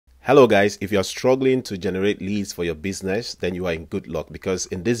Hello guys, if you're struggling to generate leads for your business, then you are in good luck, because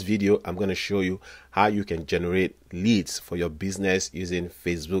in this video I'm going to show you how you can generate leads for your business using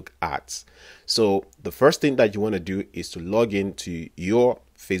Facebook ads. So the first thing that you want to do is to log into your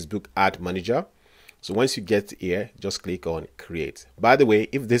Facebook ad manager. So once you get here, just click on create. By the way,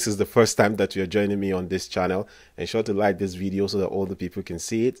 if this is the first time that you're joining me on this channel, ensure to like this video so that all the people can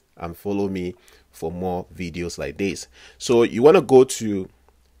see it and follow me for more videos like this. So you want to go to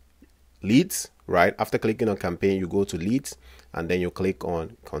leads, right? After clicking on campaign, you go to leads and then you click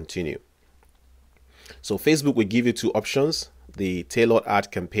on continue. So Facebook will give you two options. The tailored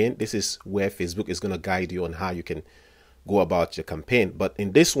ad campaign, this is where Facebook is going to guide you on how you can go about your campaign. But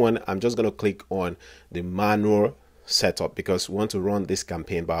in this one, I'm just going to click on the manual setup because we want to run this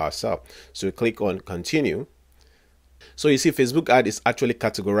campaign by ourselves. So you click on continue. So you see Facebook ad is actually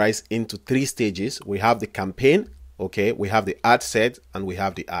categorized into three stages. We have the campaign, okay, we have the ad set, and we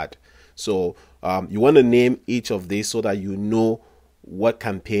have the ad. So you want to name each of these so that you know what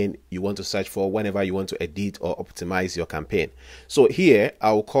campaign you want to search for whenever you want to edit or optimize your campaign. So here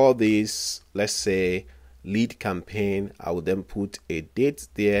I'll call this, let's say, lead campaign. I will then put a date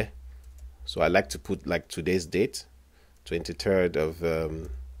there. So I like to put like today's date, 23rd of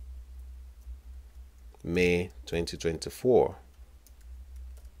May 2024.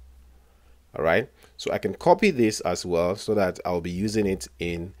 All right, so I can copy this as well so that I'll be using it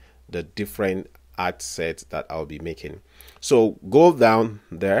in the different ad sets that I'll be making. So go down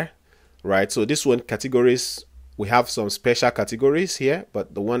there, right? So this one, categories, we have some special categories here,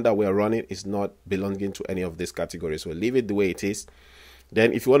 but the one that we're running is not belonging to any of these categories. So leave it the way it is.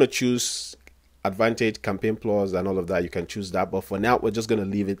 Then if you want to choose advantage, campaign plus, and all of that, you can choose that. But for now, we're just going to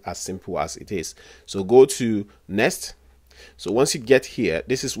leave it as simple as it is. So go to next. So once you get here,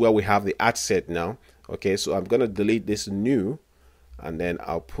 this is where we have the ad set now. Okay, so I'm going to delete this new, and then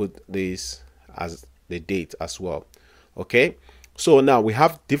I'll put this as the date as well. Okay, so now we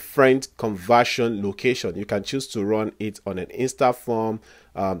have different conversion location. You can choose to run it on an Insta form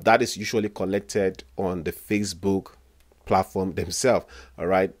that is usually collected on the Facebook platform themselves. All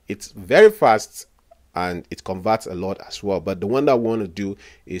right, it's very fast and it converts a lot as well, but the one that we want to do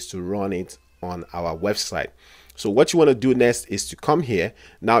is to run it on our website. So what you want to do next is to come here.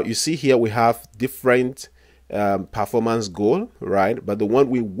 Now you see here we have different performance goal, right? But the one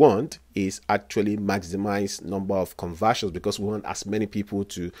we want is actually maximize number of conversions, because we want as many people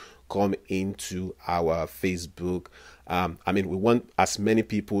to come into our Facebook. We want as many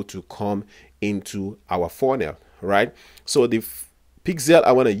people to come into our funnel, right? So the pixel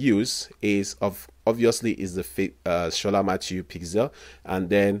I want to use is obviously the Sola Mathew pixel, and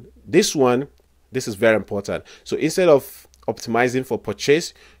then this one, this is very important. So instead of optimizing for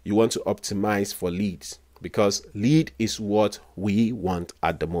purchase, you want to optimize for leads, because lead is what we want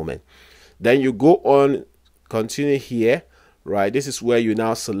at the moment. Then you go on, continue here, right? This is where you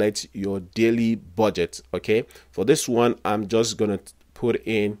now select your daily budget. Okay, for this one, I'm just gonna put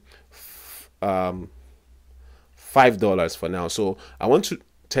in $5 for now. So I want to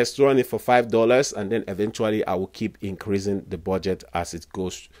test run it for $5, and then eventually I will keep increasing the budget as it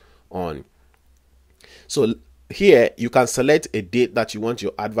goes on. So here you can select a date that you want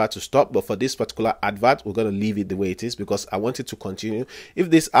your advert to stop, but for this particular advert, we're going to leave it the way it is because I want it to continue. If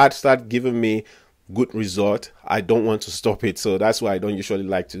this ad start giving me good result, I don't want to stop it. So that's why I don't usually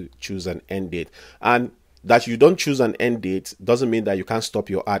like to choose an end date. And that you don't choose an end date doesn't mean that you can't stop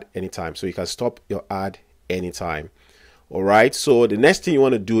your ad anytime. So you can stop your ad anytime. All right, so the next thing you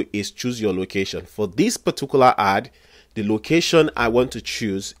want to do is choose your location. For this particular ad, the location I want to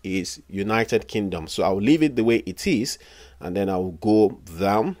choose is United Kingdom. So I'll leave it the way it is, and then I'll go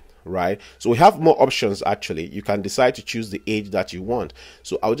down, right? So we have more options actually. You can decide to choose the age that you want.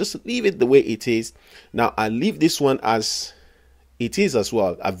 So I'll just leave it the way it is. Now I leave this one as it is as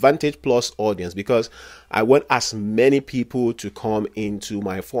well, advantage plus audience, because I want as many people to come into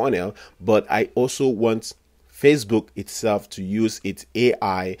my funnel, but I also want Facebook itself to use its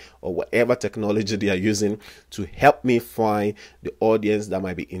AI or whatever technology they are using to help me find the audience that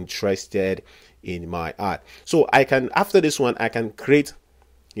might be interested in my ad. So I can, after this one, I can create,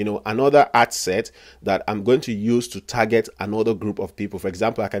 another ad set that I'm going to use to target another group of people. For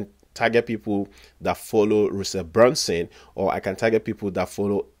example, I can target people that follow Russell Brunson, or I can target people that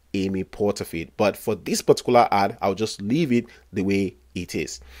follow Amy Porterfield. But for this particular ad, I'll just leave it the way it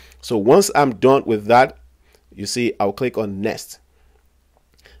is. So once I'm done with that, you see, I'll click on next,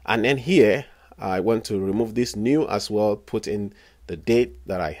 and then here I want to remove this new as well, put in the date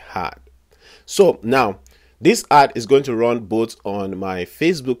that I had. So now this ad is going to run both on my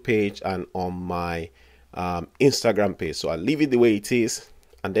Facebook page and on my Instagram page. So I'll leave it the way it is.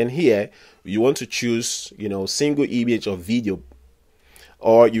 and then here you want to choose, you know, single image or video,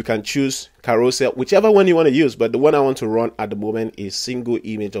 or you can choose carousel, whichever one you want to use. But the one I want to run at the moment is single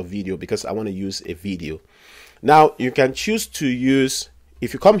image or video because I want to use a video. Now you can choose to use,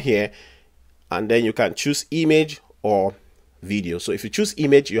 if you come here and then you can choose image or video. So if you choose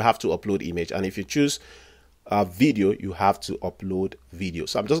image, you have to upload image, and if you choose video, you have to upload video.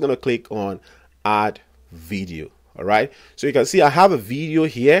 So I'm just going to click on add video. All right, so you can see I have a video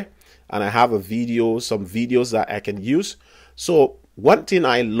here, and I have a video, some videos that I can use. So one thing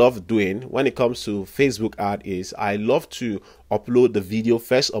I love doing when it comes to Facebook ad is I love to upload the video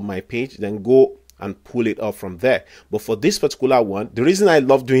first on my page, then go and pull it up from there. But for this particular one, the reason I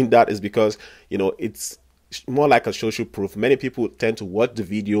love doing that is because, you know, it's more like a social proof. Many people tend to watch the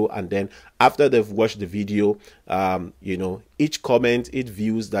video, and then after they've watched the video, you know, each comment, each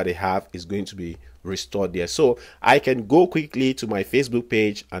views that they have is going to be restored there. So I can go quickly to my Facebook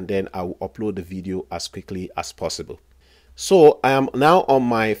page, and then I will upload the video as quickly as possible. So I am now on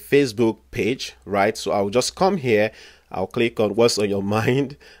my Facebook page, right? So I'll just come here, I'll click on what's on your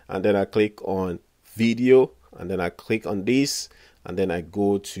mind, and then I click on video, and then I click on this, and then I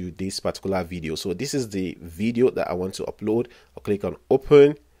go to this particular video. So this is the video that I want to upload. I'll click on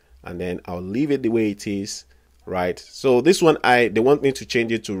open, and then I'll leave it the way it is, right? So this one, they want me to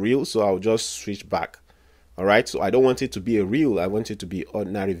change it to reel, so I'll just switch back. All right, so I don't want it to be a reel, I want it to be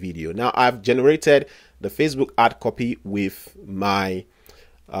ordinary video. Now I've generated the Facebook ad copy with my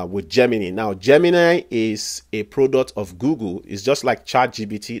with Gemini. Now Gemini is a product of Google. It's just like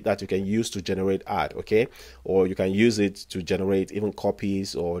ChatGPT that you can use to generate ad, okay? Or you can use it to generate even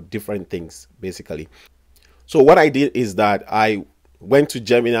copies or different things, basically. So what I did is that I went to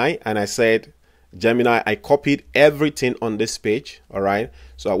Gemini and I said, Gemini, I copied everything on this page. All right,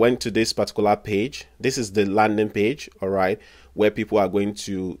 so I went to this particular page. This is the landing page, all right, where people are going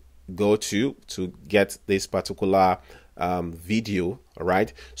to go to get this particular video. All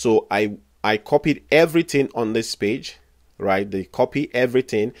right, so I copied everything on this page, right? They copy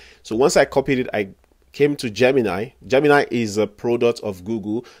everything. So once I copied it, I came to Gemini. Gemini is a product of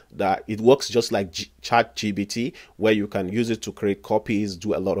Google that it works just like ChatGPT, where you can use it to create copies,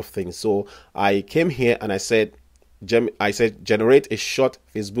 do a lot of things. So I came here and I said generate a short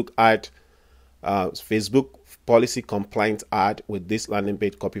Facebook ad, Facebook policy compliant ad with this landing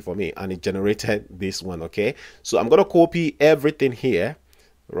page copy for me, and it generated this one. Okay, so I'm gonna copy everything here,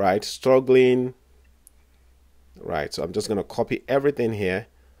 right? Struggling, right? So I'm just gonna copy everything here,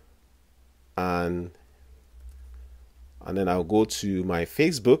 and then I'll go to my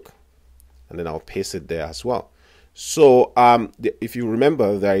Facebook, and then I'll paste it there as well. So if you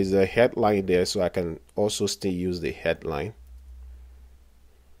remember, there is a headline there, so I can also still use the headline.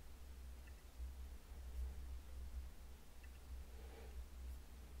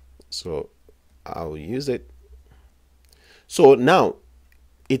 So I'll use it. So now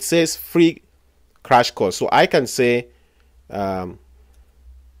it says free crash course, so I can say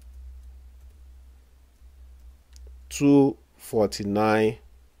 $249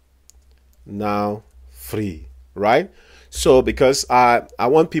 now free, right? So because I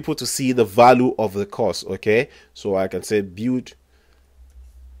want people to see the value of the course, okay? So I can say build,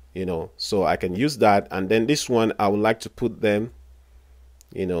 you know, so I can use that. And then this one, I would like to put them,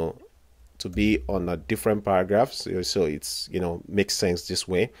 you know, to be on a different paragraph, so it's, you know, makes sense this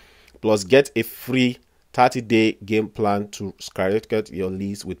way. Plus get a free 30-day game plan to skyrocket your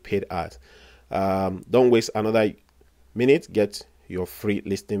leads with paid ads. Don't waste another minute, get your free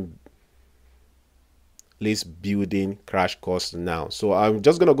list building crash course now. So I'm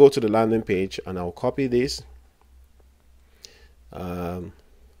just gonna go to the landing page and I'll copy this. You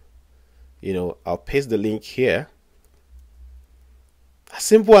know, I'll paste the link here. As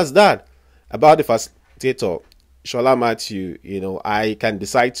simple as that. About the facilitator, Sola Mathew, you know, I can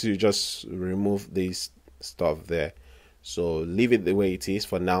decide to just remove this stuff there. So leave it the way it is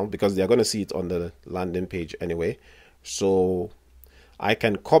for now, because they're going to see it on the landing page anyway. So I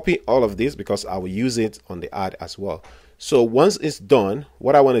can copy all of this because I will use it on the ad as well. So once it's done,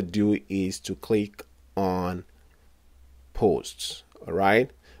 what I want to do is to click on posts. All right,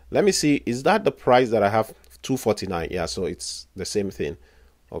 let me see, is that the price that I have? $249. Yeah, so it's the same thing.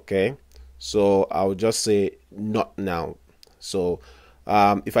 Okay, so I'll just say not now. So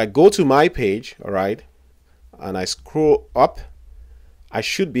if I go to my page, all right, and I scroll up, I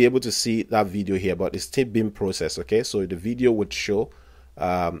should be able to see that video here, but it's still being processed. Okay, so the video would show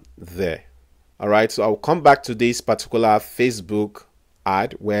there. All right, so I'll come back to this particular Facebook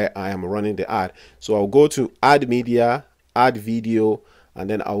ad where I am running the ad. So I'll go to add media, add video, and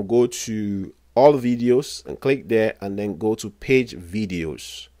then I'll go to all videos and click there, and then go to page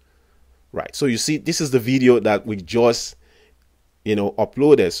videos. Right, so you see this is the video that we just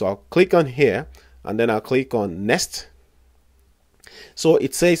uploaded. So I'll click on here, and then I'll click on next. So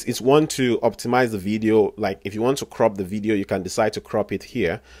it says it's want to optimize the video. Like if you want to crop the video, you can decide to crop it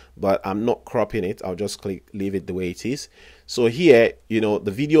here, but I'm not cropping it. I'll just leave it the way it is. So here, the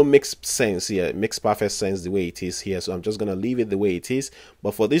video makes sense here. It makes perfect sense the way it is here. So I'm just going to leave it the way it is.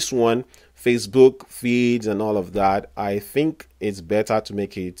 But for this one, Facebook feeds and all of that, I think it's better to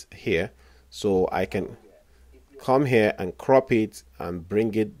make it here. So I can come here and crop it and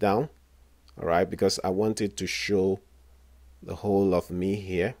bring it down. All right, because I want it to show the whole of me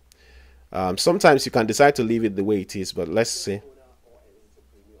here. Sometimes you can decide to leave it the way it is, but let's see.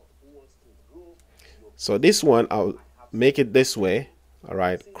 So this one, I'll make it this way. All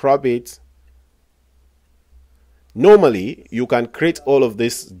right, crop it. Normally you can create all of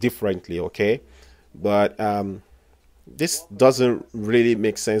this differently, okay, but this doesn't really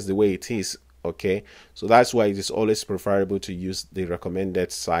make sense the way it is, okay. So that's why it is always preferable to use the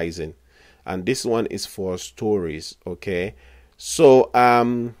recommended sizing, and this one is for stories, okay. So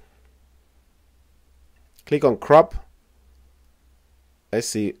click on crop. Let's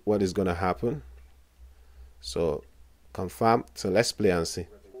see what is going to happen. So confirm. So let's play and see.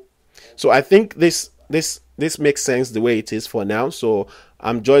 So I think this makes sense the way it is for now. So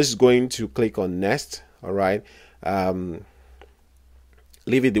I'm just going to click on next. All right,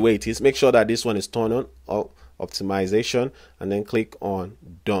 leave it the way it is. Make sure that this one is turned on, optimization, and then click on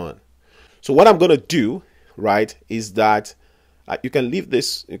done. So what I'm going to do, right, is that you can leave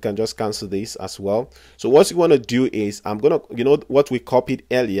this, you can just cancel this as well. So what you want to do is, I'm gonna, what we copied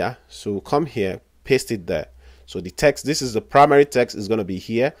earlier, so come here, paste it there. So the text, this is the primary text, is going to be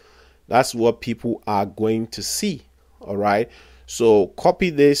here. That's what people are going to see. All right, so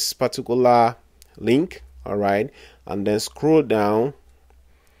copy this particular link, all right, and then scroll down.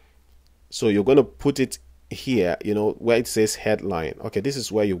 So you're going to put it here, where it says headline. Okay, this is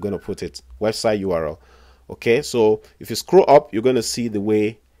where you're going to put it, website URL. Okay, so if you scroll up, you're going to see the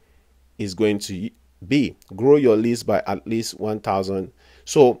way it's going to be. Grow your list by at least 1,000.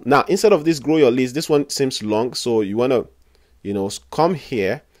 So now, instead of this grow your list, this one seems long. So you want to, come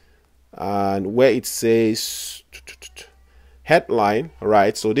here, and where it says headline,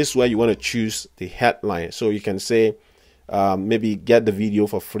 right? So this is where you want to choose the headline. So you can say maybe get the video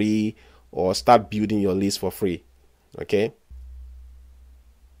for free, or start building your list for free. Okay.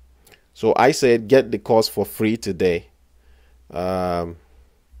 So I said get the course for free today. Where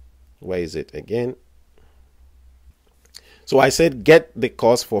is it again? So I said get the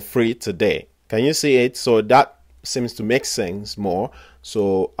course for free today. Can you see it? So that seems to make sense more.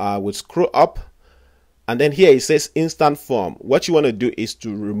 So I would scroll up, and then here it says instant form. What you want to do is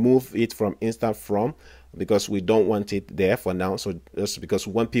to remove it from instant form, because we don't want it there for now. So just because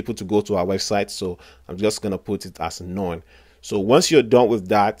we want people to go to our website, so I'm just going to put it as none. So once you're done with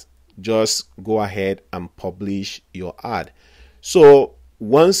that, just go ahead and publish your ad. So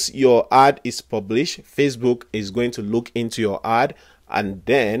once your ad is published, Facebook is going to look into your ad, and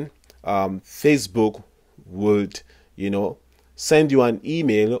then Facebook would send you an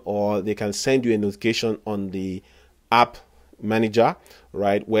email, or they can send you a notification on the app manager,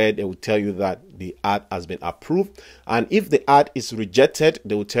 right, where they will tell you that the ad has been approved. And if the ad is rejected,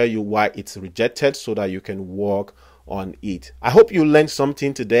 they will tell you why it's rejected, so that you can work on it. I hope you learned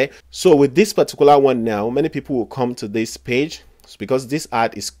something today. So with this particular one now, many people will come to this page because this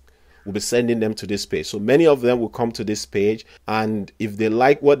ad will be sending them to this page. So many of them will come to this page, and if they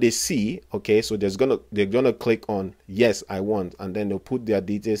like what they see, okay, so they're gonna click on yes, I want, and then they'll put their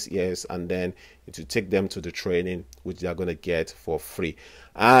details yes, and then it will take them to the training, which they're gonna get for free.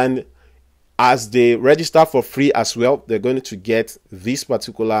 And as they register for free as well, they're going to get this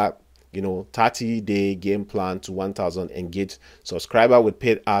particular 30-day game plan to 1,000 engaged subscriber with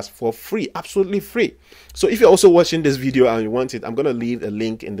paid ads for free, absolutely free. So if you're also watching this video and you want it, I'm going to leave a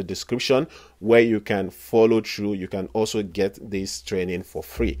link in the description where you can follow through. You can also get this training for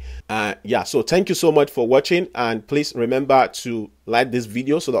free. Yeah, so thank you so much for watching, and please remember to like this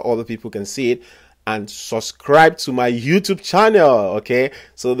video so that other people can see it, and subscribe to my YouTube channel, okay,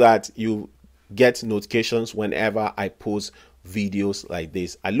 so that you get notifications whenever I post videos like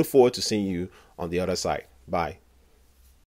this. I look forward to seeing you on the other side. Bye.